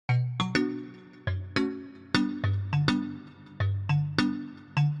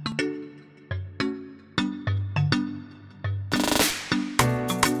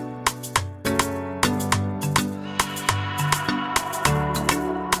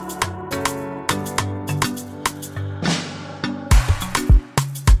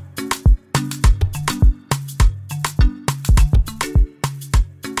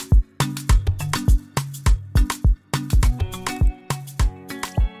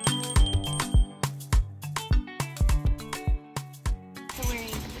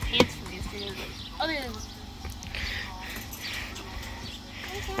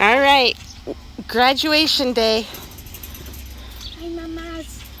Graduation day. Hi,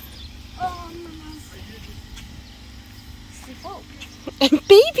 mamas. Oh, mamas. And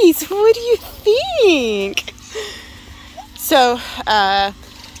babies, what do you think? So,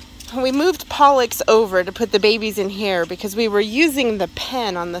 we moved Pollux over to put the babies in here because we were using the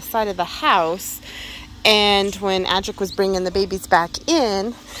pen on the side of the house. And when Adric was bringing the babies back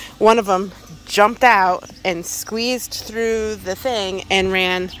in, one of them jumped out and squeezed through the thing and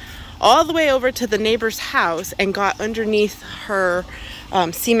ran all the way over to the neighbor's house and got underneath her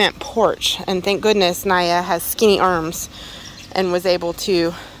cement porch. And thank goodness Naya has skinny arms and was able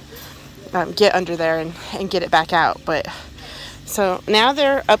to get under there and get it back out. But so now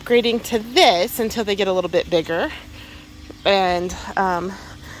they're upgrading to this until they get a little bit bigger. And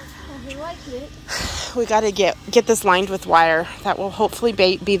we got to get this lined with wire. That will hopefully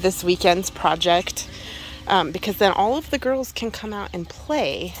be this weekend's project, because then all of the girls can come out and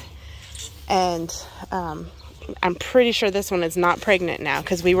play. And I'm pretty sure this one is not pregnant now,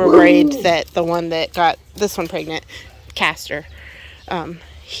 because we were worried that the one that got this one pregnant, Castor,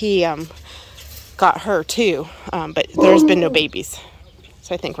 he got her too, but there's been no babies,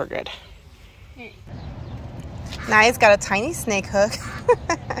 so I think we're good. Naya's got a tiny snake hook.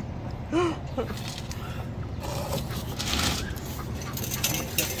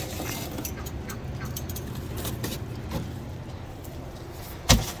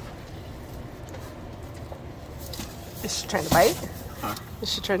 Is she trying to bite? Huh?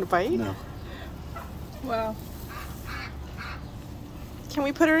 Is she trying to bite? No. Wow. Can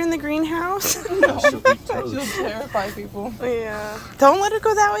we put her in the greenhouse? No. She'll terrify people. Yeah. Don't let her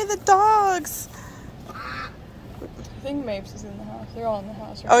go that way, the dogs. I think Mapes is in the house. They're all in the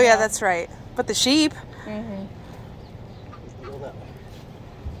house right Oh, yeah, now. that's right. But the sheep. Mm-hmm.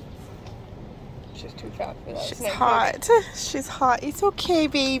 She's too fat for that. She's snake hot. She's hot. It's okay,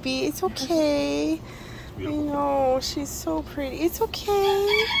 baby. It's okay. I know. She's so pretty. It's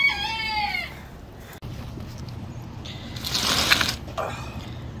okay.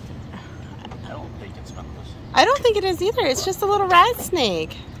 I don't think it's venomous. I don't think it is either. It's just a little rat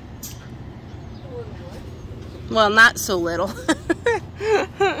snake. Well, not so little.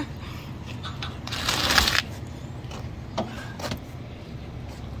 I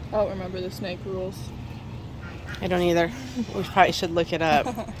don't remember the snake rules. I don't either. We probably should look it up.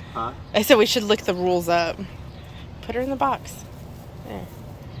 Huh? I said we should look the rules up. Put her in the box. There.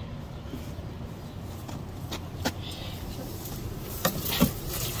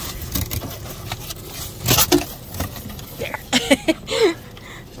 There.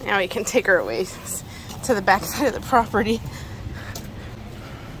 Now we can take her away to the back side of the property.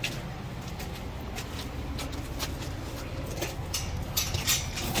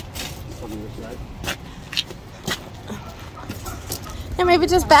 Yeah, maybe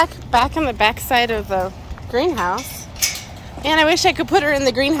just back on the back side of the greenhouse. Man, I wish I could put her in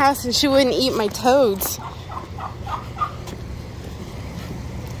the greenhouse and she wouldn't eat my toads.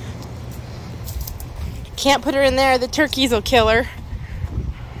 Can't put her in there. The turkeys will kill her.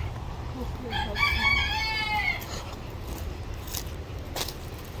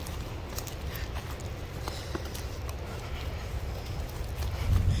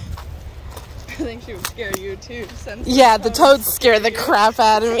 I think she would scare you too. Yeah, the toads scare the crap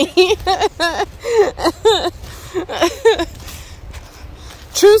out of me.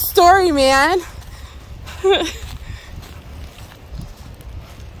 True story, man.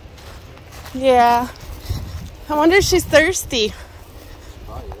 Yeah. I wonder if she's thirsty.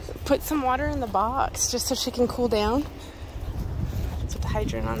 Put some water in the box just so she can cool down. Put the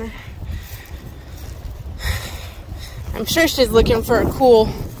hydrant on her. I'm sure she's looking for a cool.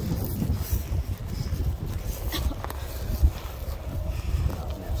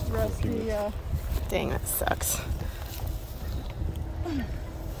 Rusty, Dang, that sucks.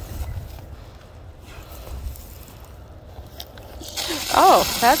 Oh,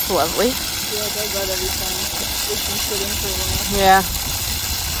 that's lovely. yeah, it does that every time. It's been sitting for a while. Yeah.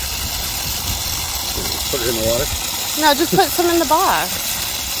 Put it in the water. No, just put some in the box.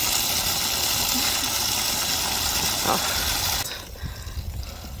 Oh.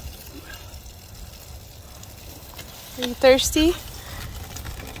 Are you thirsty?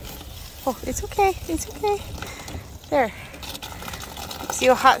 Oh, it's okay. It's okay. There. See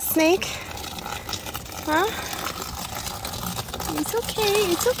a hot snake? Huh? It's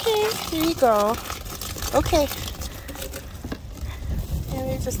okay. It's okay. Here you go. Okay. Yeah,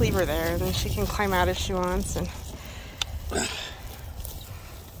 maybe just leave her there, and then she can climb out if she wants. And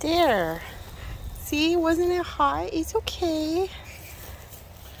there. See, wasn't it hot? It's okay.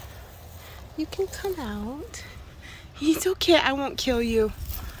 You can come out. It's okay. I won't kill you.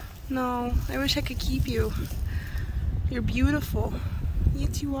 No, I wish I could keep you. You're beautiful.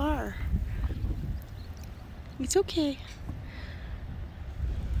 Yes, you are. It's okay.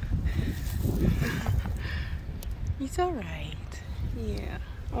 It's all right. Yeah.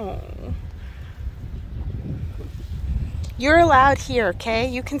 Oh. You're allowed here, okay?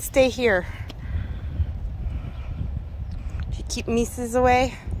 You can stay here. If you keep Mises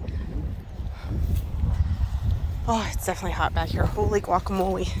away. Oh, it's definitely hot back here. Holy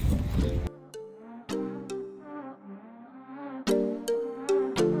guacamole.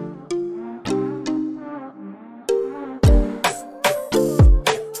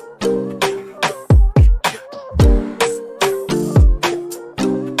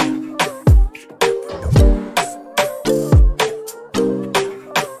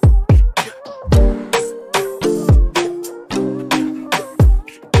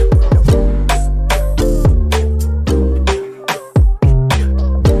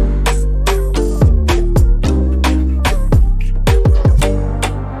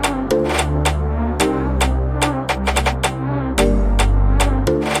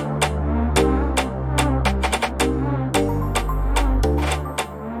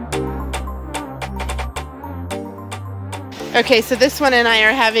 Okay, so this one and I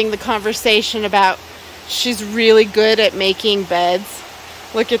are having the conversation about she's really good at making beds.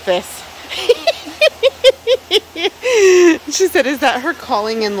 Look at this. She said, is that her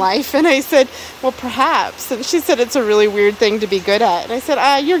calling in life? And I said, well, perhaps. And she said, it's a really weird thing to be good at. And I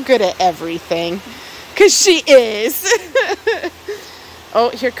said, you're good at everything. Because she is.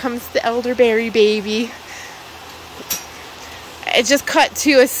 Oh, here comes the elderberry baby. I just caught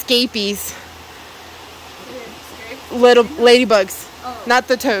 2 escapees. Little ladybugs, not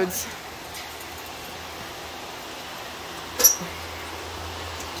the toads.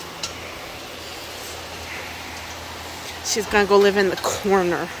 She's gonna go live in the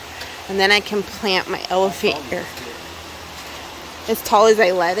corner, and then I can plant my elephant here. As tall as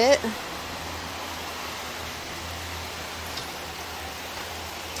I let it.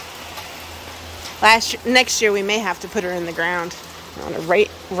 Next year we may have to put her in the ground. I want her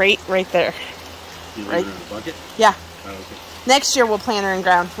right there. You Right. leave her in a bucket? Yeah. Oh, okay. Next year we'll plant her in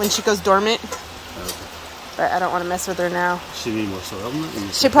ground when she goes dormant. Oh, okay. But I don't want to mess with her now. She need more soil than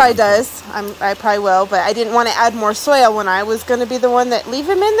that? She probably does. I probably will, but I didn't want to add more soil when I was going to be the one that leave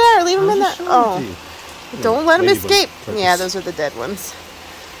him in there. Leave him in there. Oh, don't let him escape. Yeah, those are the dead ones.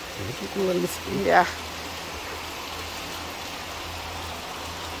 Let him escape. Yeah.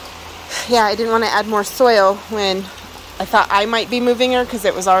 Yeah, I didn't want to add more soil when I thought I might be moving her because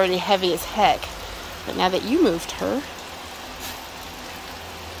it was already heavy as heck. But now that you moved her,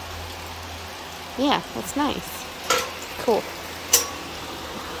 yeah, that's nice. Cool.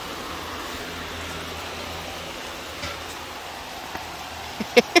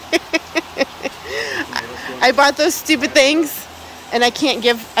 I bought those stupid things, and I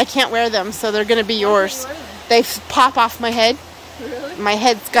can't wear them, so they're gonna be yours. They pop off my head. Really? My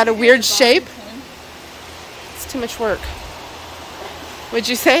head's got a weird shape. It's too much work. What'd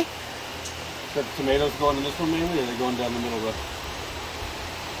you say? The tomatoes going in this one mainly, or are they going down the middle row?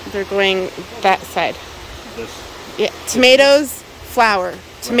 They're going that side. This. Yeah, tomatoes, flour.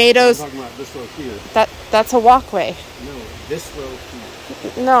 Tomatoes. I'm talking about this row here. That's a walkway. No, this row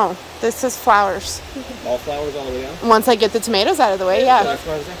here. No, this is flowers. All flowers all the way down? Once I get the tomatoes out of the way, yeah. That's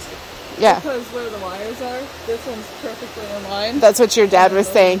where I was asking. Yeah. Because where the wires are, this one's perfectly in line. That's what your dad was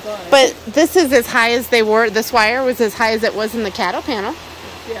saying. Fine. But this is as high as they were, this wire was as high as it was in the cattle panel.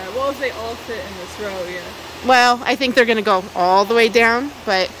 Yeah, well, if they all fit in this row, yeah. Well, I think they're going to go all the way down,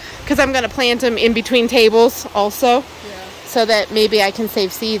 but because I'm going to plant them in between tables also, Yeah. so that maybe I can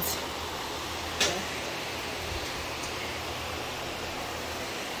save seeds.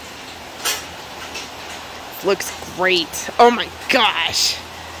 Looks great. Oh my gosh.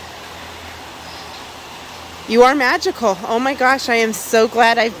 You are magical. Oh my gosh, I am so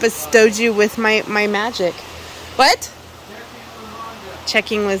glad I've bestowed you with my magic. What?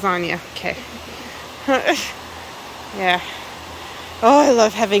 Checking lasagna. Okay. Yeah. Oh, I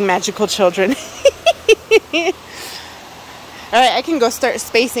love having magical children. Alright, I can go start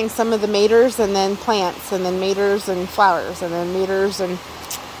spacing some of the maters and then plants and then maters and flowers and then maters and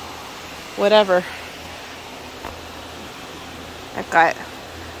whatever. I've got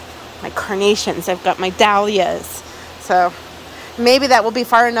my carnations, I've got my dahlias. So maybe that will be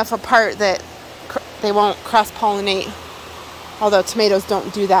far enough apart that they won't cross-pollinate. Although tomatoes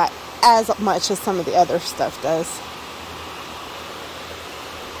don't do that as much as some of the other stuff does.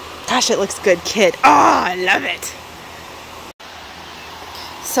 Gosh, it looks good, kid. Oh, I love it.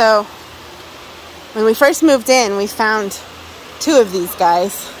 So when we first moved in, we found 2 of these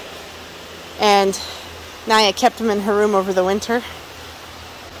guys. And Naya kept them in her room over the winter.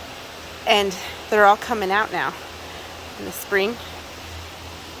 And they're all coming out now in the spring.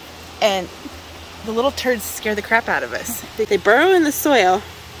 And the little turds scare the crap out of us. They burrow in the soil,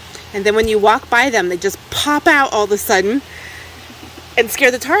 and then when you walk by them, they just pop out all of a sudden and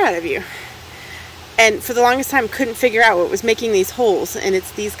scare the tar out of you. And for the longest time, couldn't figure out what was making these holes, and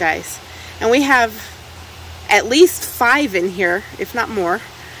it's these guys. And we have at least 5 in here, if not more,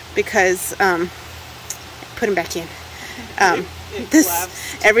 because put them back in.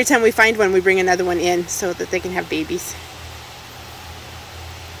 Every time we find one, we bring another one in so that they can have babies.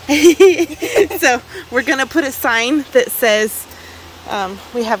 So we're gonna put a sign that says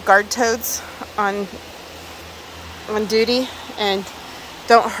we have guard toads on duty, and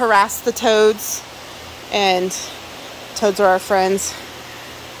don't harass the toads, and toads are our friends,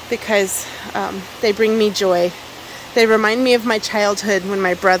 because they bring me joy. They remind me of my childhood when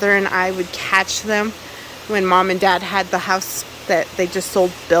my brother and I would catch them when Mom and Dad had the house that they just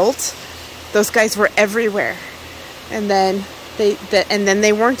sold built. Those guys were everywhere, and then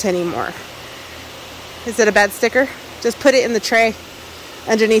they weren't anymore. Is it a bad sticker? Just put it in the tray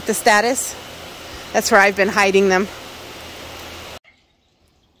underneath the status. That's where I've been hiding them.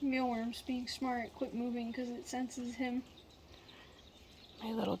 Mealworm's being smart. Quit moving because it senses him.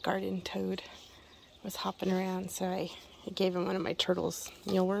 My little garden toad was hopping around, so I gave him one of my turtle's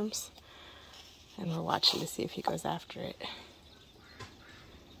mealworms. And we're watching to see if he goes after it.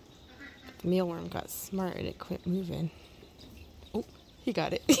 But the mealworm got smart and it quit moving. Oh, he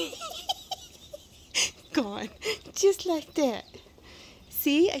got it. Gone. Just like that.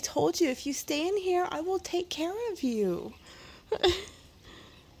 See, I told you, if you stay in here, I will take care of you.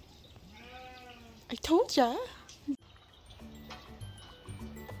 I told ya.